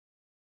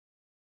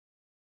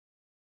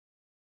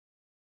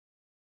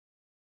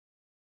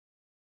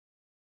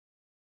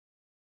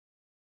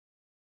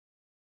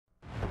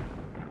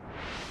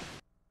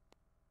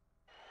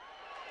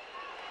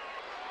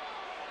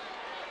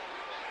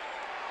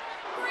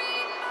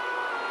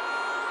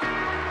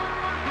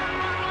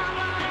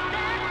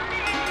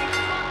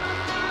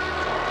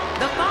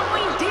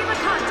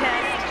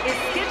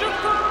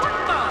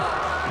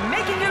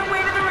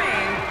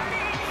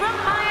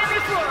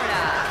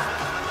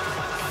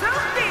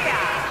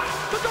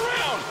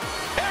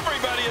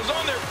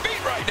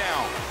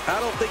I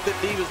don't think the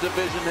Divas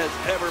division has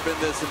ever been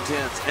this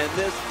intense, and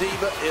this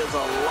Diva is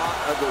a lot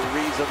of the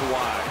reason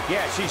why.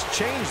 Yeah, she's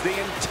changed the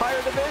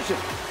entire division.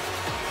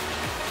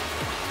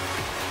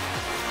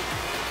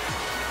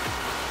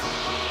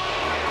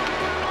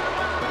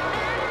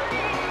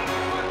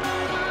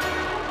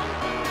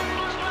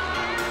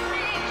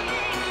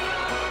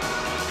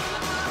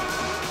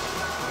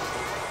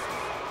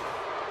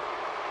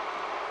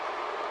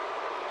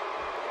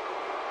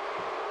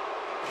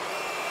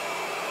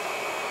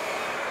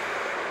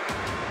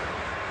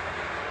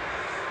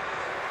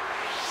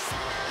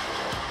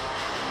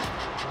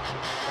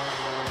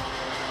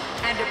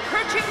 And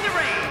approaching the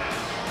ring,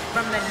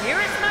 from the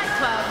nearest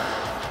nightclub,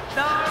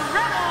 the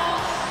Rebel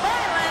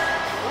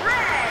Violent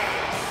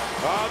Rayne.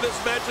 Oh, this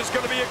match is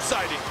going to be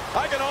exciting.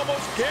 I can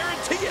almost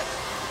guarantee it.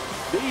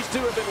 These two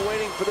have been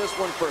waiting for this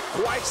one for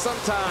quite some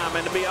time,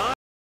 and to be honest,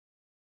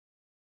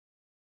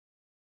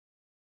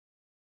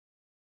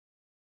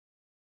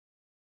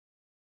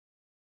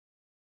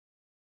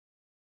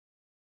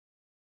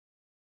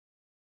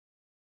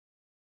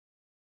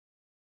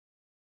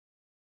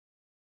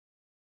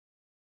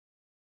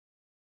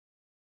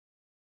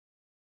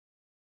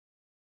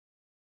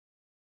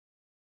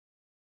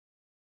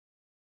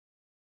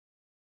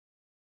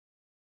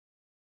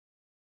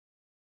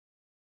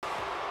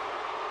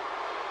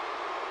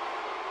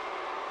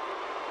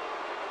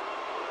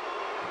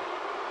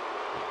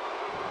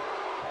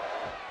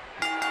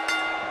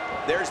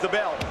 There's the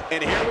bell,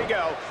 and here we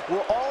go.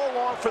 We're all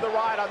along for the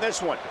ride on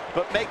this one,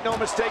 but make no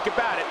mistake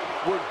about it,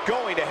 we're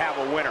going to have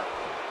a winner.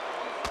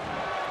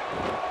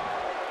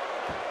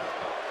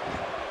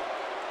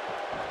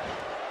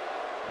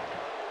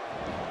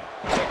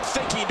 Quick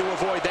thinking to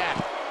avoid that.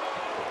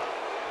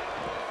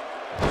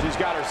 She's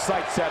got her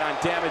sights set on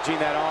damaging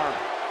that arm.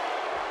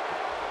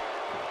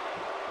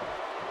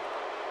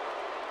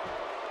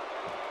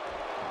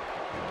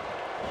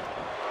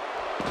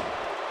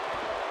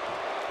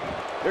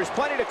 There's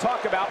plenty to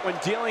talk about when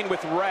dealing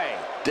with Ray.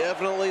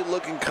 definitely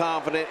looking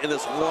confident in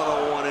this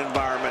one-on-one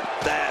environment.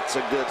 That's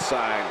a good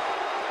sign.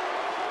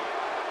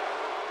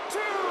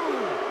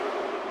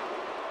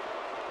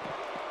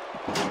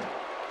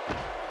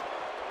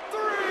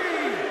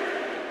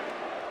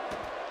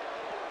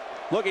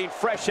 Looking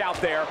fresh out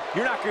there.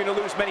 You're not going to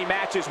lose many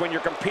matches when you're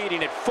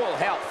competing at full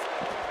health.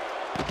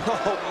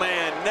 Oh,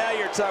 man, now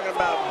you're talking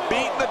about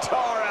beating the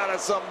tar out of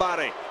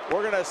somebody.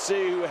 We're going to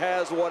see who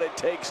has what it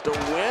takes to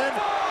win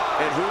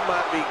and who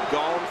might be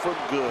gone for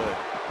good.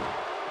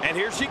 And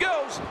here she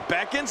goes,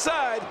 back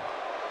inside.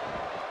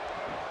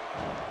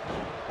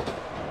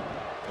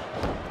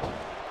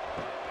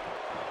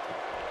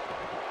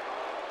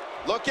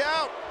 Look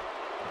out.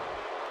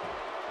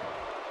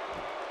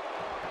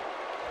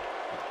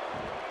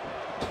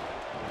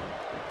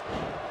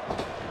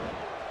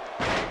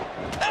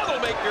 That'll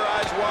make your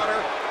eyes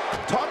water.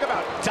 Talk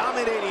about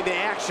dominating the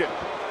action.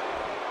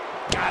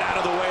 Got out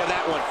of the way of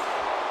that one.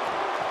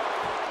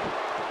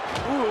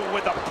 Ooh,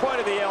 with the point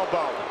of the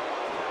elbow.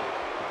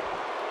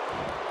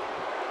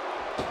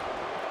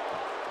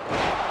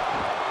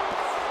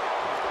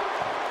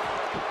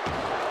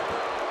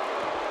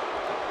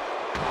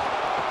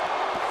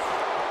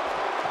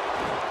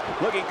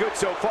 Looking good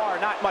so far.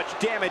 Not much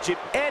damage, if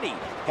any,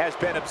 has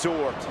been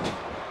absorbed.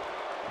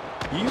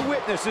 You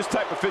witness this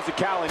type of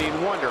physicality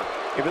and wonder,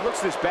 if it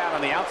looks this bad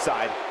on the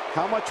outside,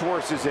 how much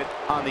worse is it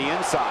on the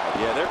inside?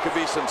 Yeah, there could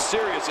be some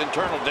serious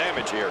internal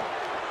damage here.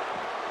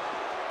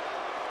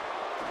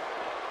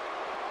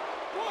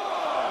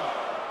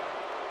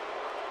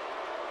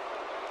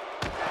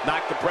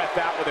 Knocked the breath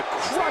out with a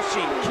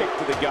crushing kick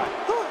to the gut.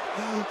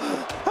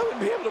 I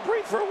wouldn't be able to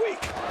breathe for a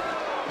week.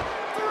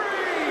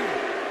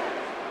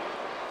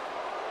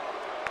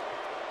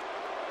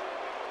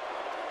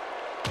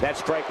 That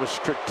strike was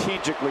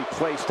strategically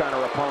placed on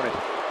her opponent.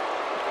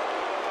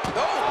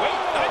 Oh, wait,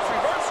 nice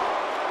reversal.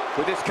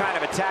 With this kind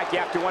of attack, you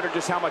have to wonder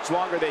just how much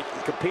longer they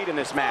can compete in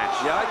this match.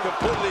 Yeah, I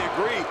completely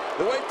agree.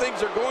 The way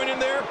things are going in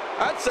there,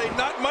 I'd say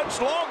not much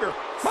longer.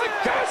 My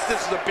gosh,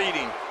 this is a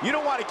beating. You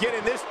don't want to get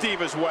in this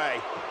Diva's way.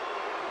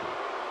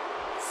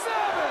 7.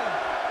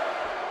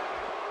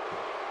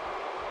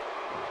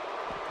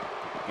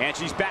 And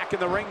she's back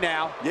in the ring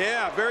now.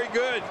 Yeah, very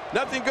good.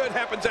 Nothing good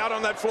happens out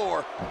on that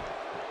floor.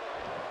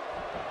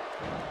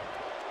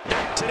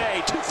 Not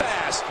today, too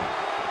fast.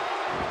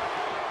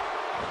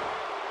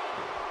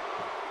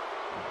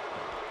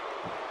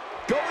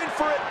 Going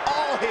for it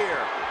all here.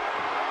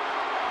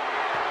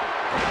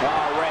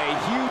 Oh, Ray,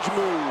 huge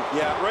move.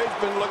 Yeah, Ray's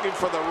been looking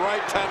for the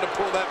right time to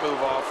pull that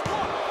move off.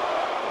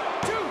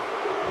 1, 2.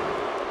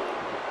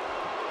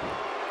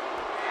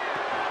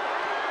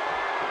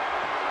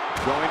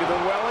 Going to the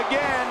well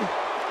again.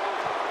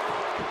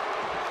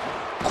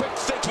 Quick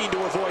thinking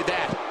to avoid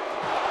that.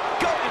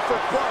 Going for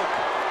broke.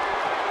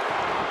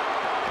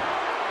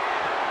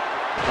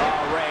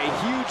 Oh, Ray,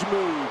 huge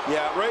move.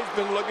 Yeah, Ray's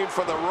been looking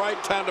for the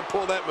right time to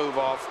pull that move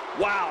off.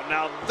 Wow,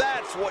 now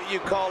that's what you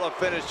call a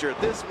finisher.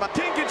 This might...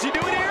 King, can she do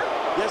it here?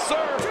 Yes,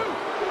 sir.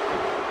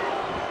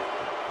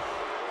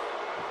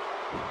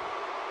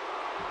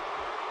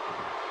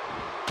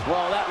 2.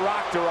 Well, that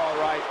rocked her all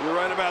right. You're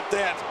right about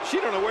that. She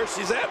don't know where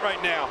she's at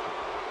right now.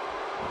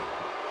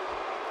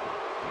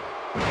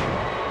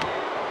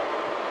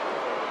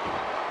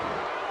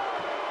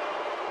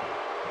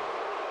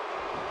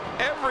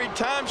 Every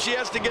time she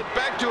has to get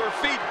back to her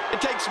feet,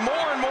 it takes more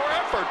and more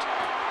effort.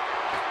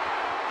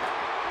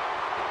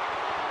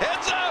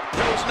 Heads up!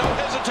 There was no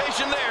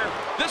hesitation there.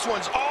 This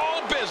one's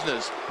all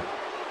business.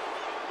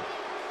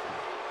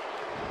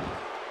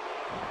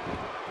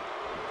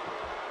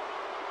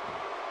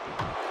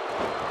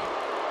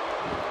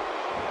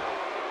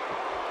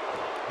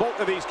 Both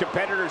of these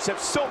competitors have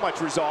so much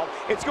resolve,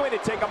 it's going to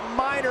take a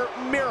minor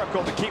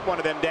miracle to keep one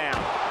of them down.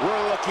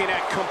 We're looking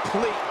at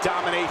complete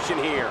domination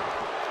here.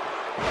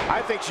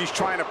 I think she's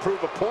trying to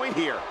prove a point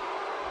here.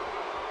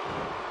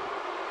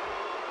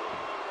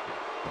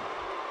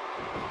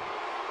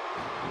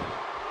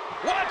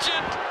 Watch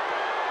it!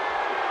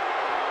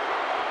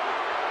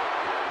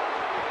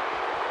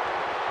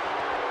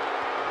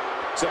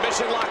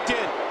 Submission locked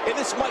in, and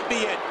this might be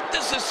it.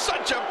 This is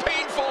such a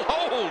painful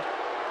hold.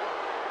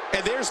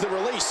 And there's the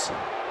release.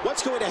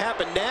 What's going to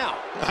happen now?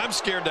 I'm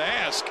scared to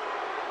ask.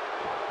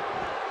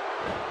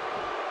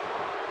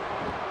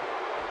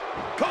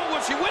 Cole,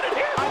 will she win it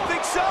here? I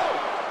think so.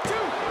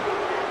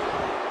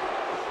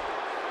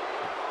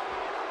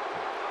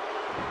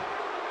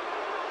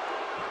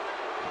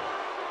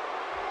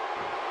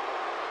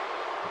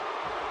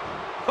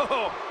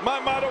 Oh,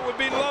 my motto would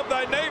be love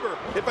thy neighbor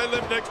if I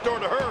lived next door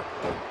to her.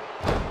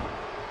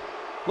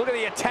 Look at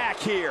the attack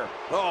here.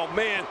 Oh,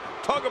 man,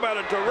 talk about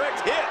a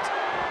direct hit.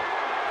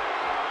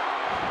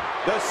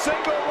 The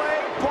single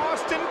leg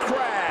Boston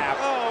Crab.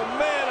 Oh,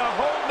 man, a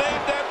hole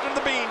named after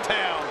the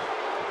Beantown.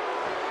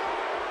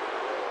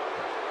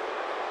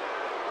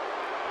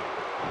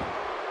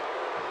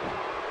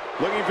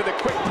 Looking for the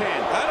quick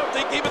pin. I don't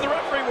think even the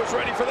referee was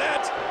ready for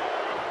that.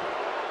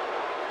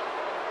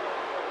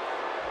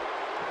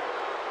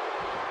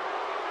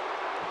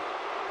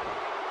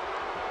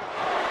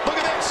 Look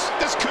at this.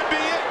 This could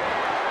be it.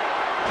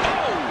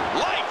 Oh,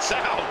 lights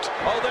out.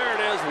 Oh, there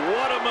it is.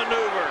 What a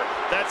maneuver.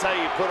 That's how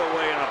you put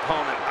away an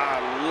opponent. I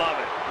love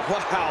it.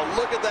 Wow,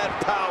 look at that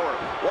power.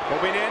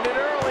 Hoping to end it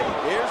early.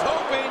 Here's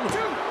hoping.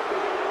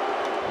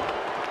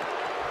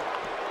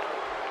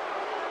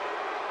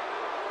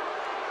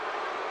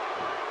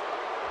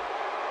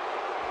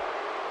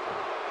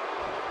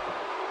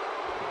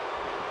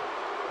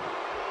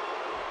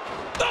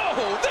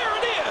 Oh, there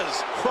it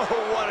is.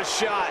 Oh, what a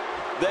shot.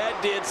 That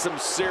did some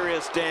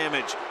serious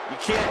damage. You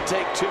can't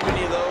take too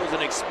many of those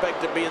and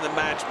expect to be in the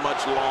match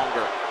much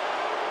longer.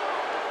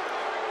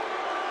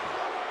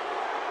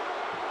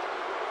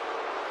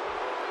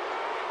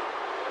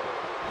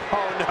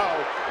 Oh, no.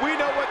 We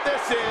know what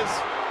this is.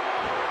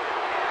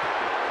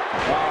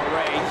 Oh,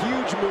 Ray,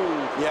 huge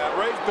move. Yeah,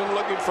 Ray's been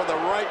looking for the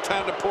right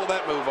time to pull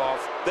that move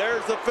off.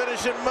 There's the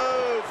finishing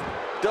move.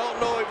 Don't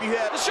know if you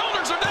have... The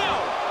shoulders are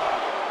down.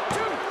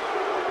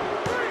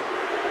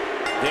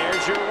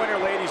 There's your winner,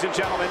 ladies and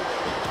gentlemen.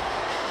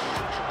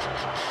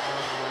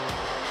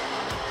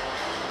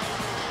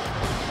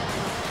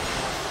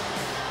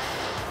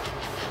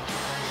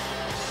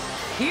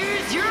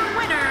 Here's your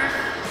winner,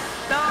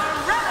 the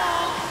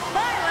Rebel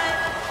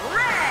Violet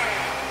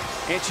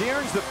Ray. And she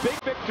earns the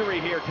big victory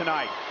here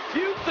tonight.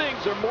 Few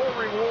things are more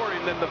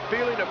rewarding than the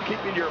feeling of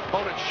keeping your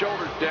opponent's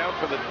shoulders down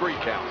for the 3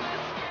 count.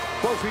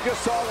 Folks, we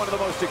just saw one of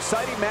the most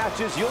exciting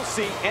matches you'll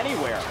see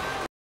anywhere.